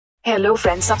Hello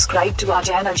friends, subscribe to our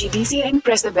channel GDC and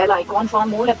press the bell icon for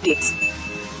more updates.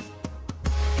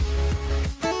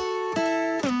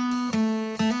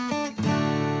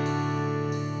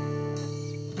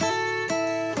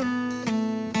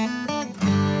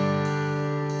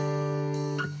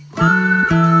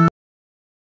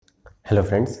 Hello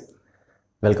friends,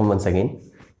 welcome once again.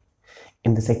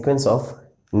 In the sequence of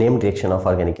named reaction of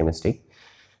organic chemistry,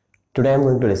 today I am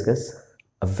going to discuss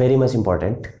a very much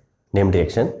important named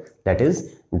reaction, that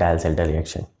is Diels-Alder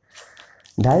reaction.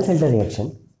 Diels-Alder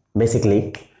reaction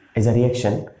basically is a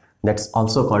reaction that's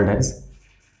also called as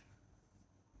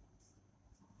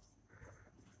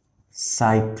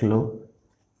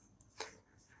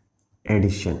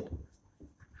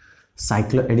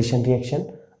cycloaddition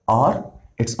reaction, or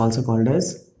it's also called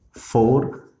as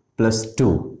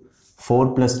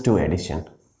 4+2 addition.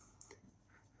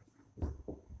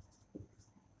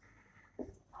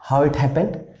 How it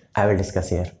happened, I will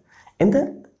discuss here. In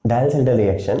the Diels-Alder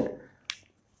reaction,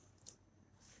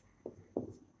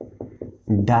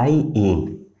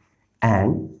 diene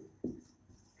and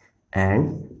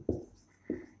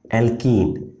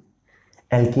alkene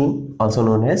also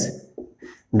known as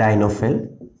dienophil,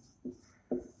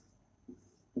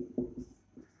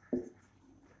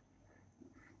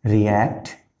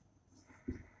 react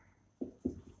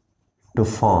to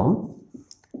form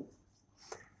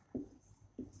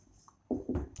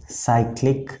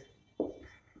cyclic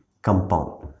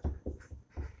compound.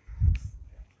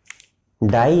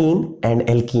 Diene and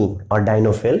alkene or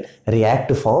dienophil react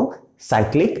to form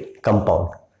cyclic compound.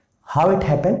 How it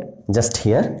happened? Just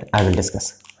here I will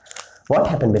discuss. What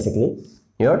happened basically?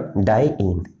 Your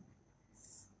diene,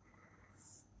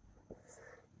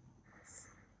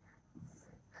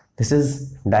 this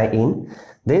is diene.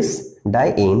 This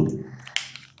diene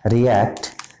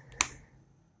react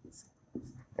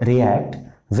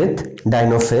with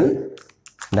dienophil,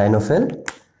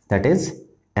 that is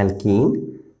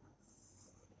alkene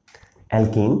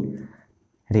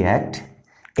react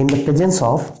in the presence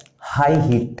of high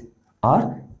heat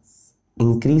or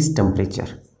increased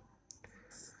temperature.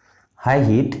 High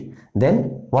heat,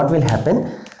 then what will happen?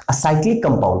 A cyclic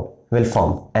compound will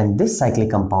form, and this cyclic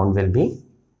compound will be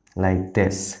like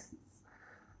this.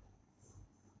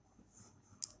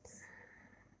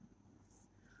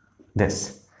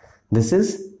 This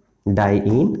is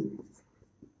diene,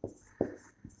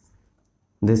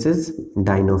 this is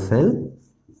dienophil,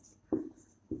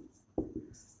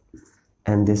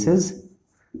 and this is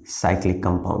cyclic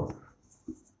compound.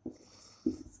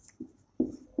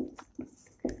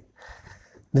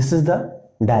 This is the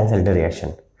Diels-Alder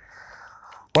reaction.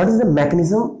 What is the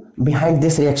mechanism behind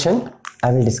this reaction?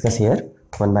 I will discuss here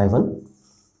one by one.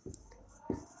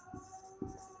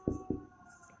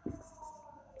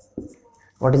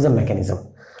 What is the mechanism?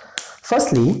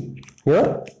 Firstly,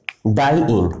 your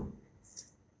diene.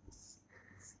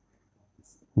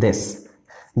 This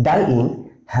diene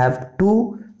have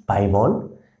 2 pi bond,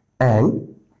 and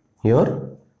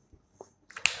your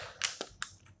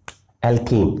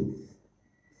alkene,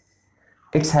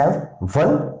 it's have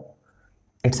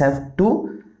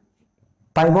 2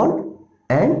 pi bond,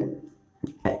 and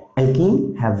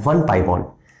alkene have 1 pi bond.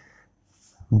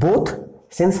 Both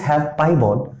since have pi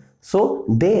bond, so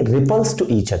they repulse to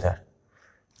each other,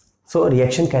 so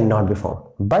reaction cannot be formed.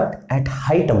 But at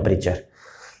high temperature,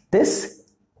 this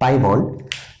pi bond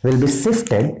will be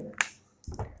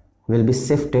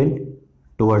shifted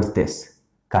towards this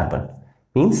carbon.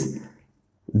 Means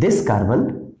this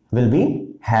carbon will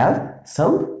have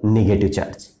some negative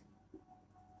charge,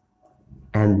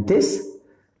 and this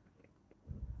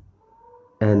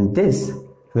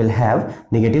will have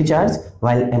negative charge,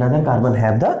 while another carbon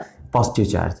have the positive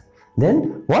charge.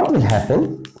 Then what will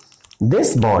happen?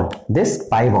 This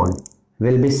pi bond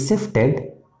will be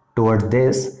shifted towards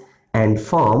this and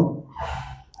form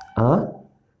a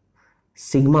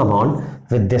sigma bond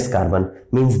with this carbon.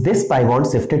 Means this pi bond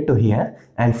shifted to here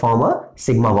and form a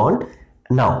sigma bond.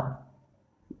 Now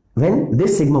when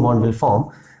this sigma bond will form,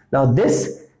 now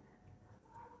this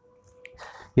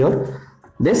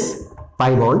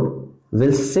pi bond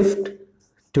will shift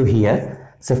to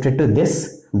here, shifted to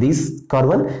these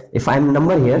carbon. If I am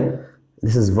number here,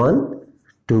 this is 1,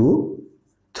 2,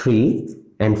 3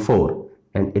 and 4,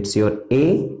 and it's your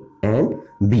A and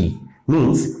B.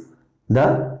 Means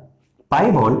the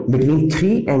pi bond between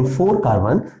 3 and 4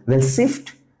 carbon will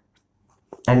shift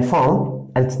and form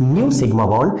a new sigma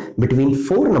bond between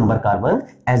 4 number carbon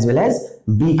as well as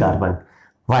B carbon.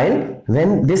 While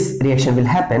when this reaction will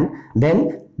happen,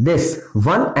 then this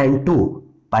 1 and 2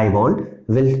 pi bond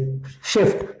will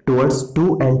shift towards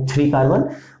 2 and 3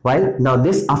 carbon, while now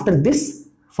this, after this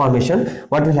formation,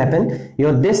 what will happen?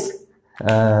 Your this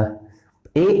A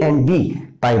and B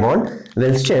pi bond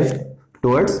will shift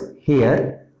towards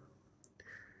here,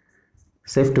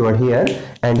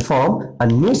 and form a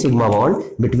new sigma bond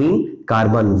between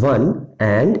carbon 1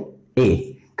 and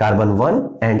A.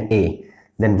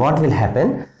 Then what will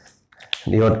happen?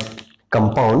 Your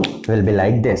compound will be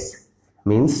like this,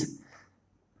 means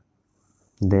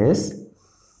this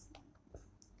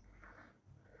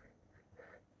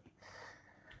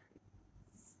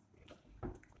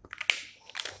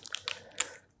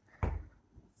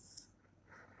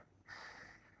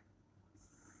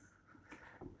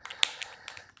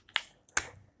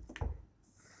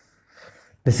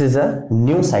is a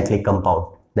new cyclic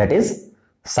compound, that is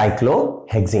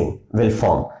cyclohexene will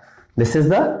form. This is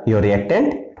your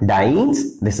reactant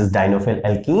dienes, this is dienophil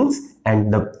alkenes,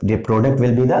 and the product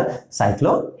will be the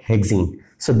cyclohexene.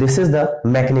 So this is the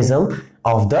mechanism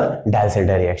of the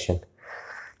Diels-Alder reaction.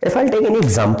 If I'll take an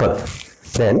example,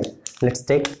 then let's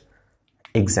take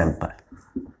example.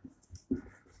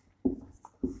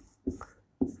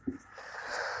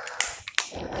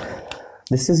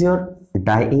 This is your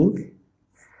diene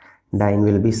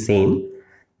will be same,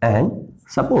 and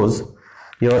suppose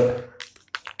your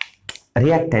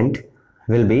reactant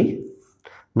will be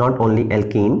not only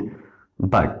alkene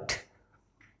but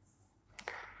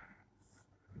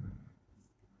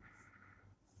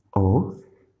O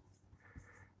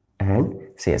and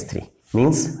CH3.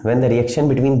 Means when the reaction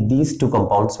between these two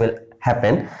compounds will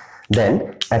happen,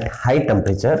 then at high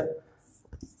temperature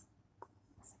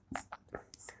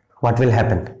what will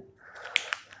happen?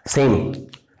 Same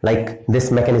like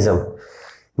this mechanism,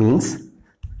 means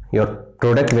your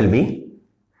product will be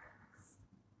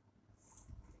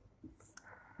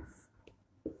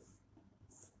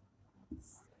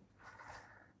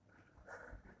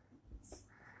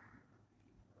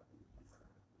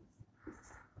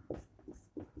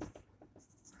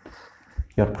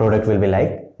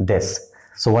like this.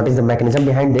 So what is the mechanism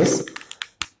behind this?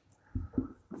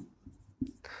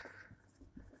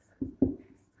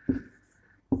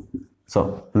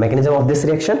 So mechanism of this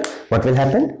reaction, what will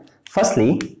happen?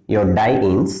 Firstly, your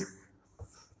dienes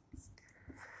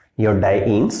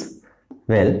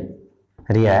will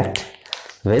react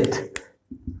with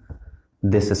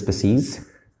this species.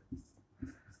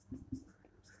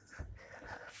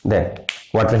 Then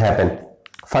what will happen?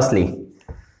 Firstly,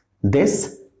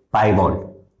 this pi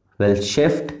bond will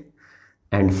shift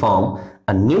and form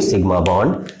a new sigma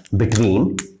bond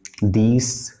between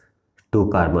these two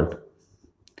carbon.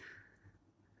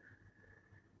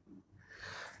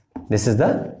 This is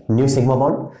the new sigma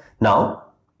bond. Now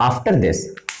after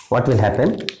this, what will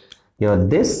happen?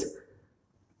 This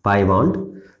pi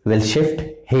bond will shift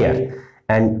here,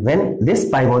 and when this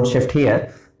pi bond shift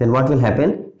here, then what will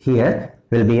happen? Here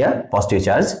will be a positive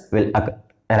charge will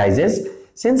arises,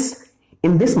 since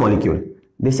in this molecule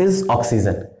this is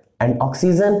oxygen, and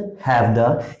oxygen have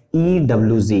the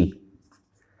𝘂𝙁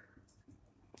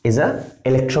is a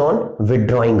electron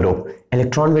withdrawing group.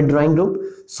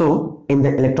 So in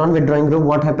the electron withdrawing group,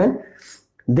 what happened?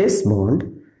 This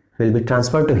bond will be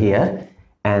transferred to here,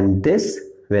 and this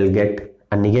will get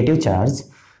a negative charge,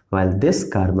 while this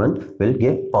carbon will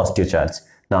get positive charge.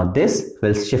 Now this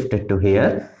will shift it to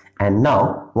here, and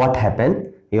now what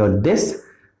happened? This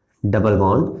double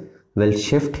bond will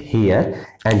shift here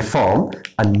and form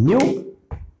a new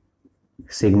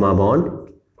sigma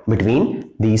bond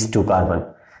between these two carbon.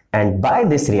 And by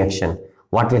this reaction,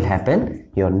 what will happen?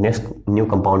 Your next new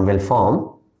compound will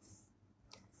form.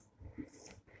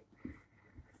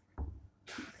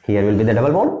 Here will be the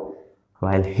double bond,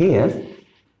 while here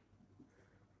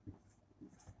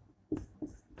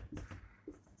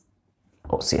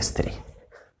CH3.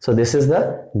 So this is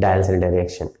the Diels-Alder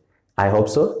reaction. I hope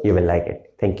so you will like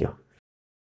it. Thank you.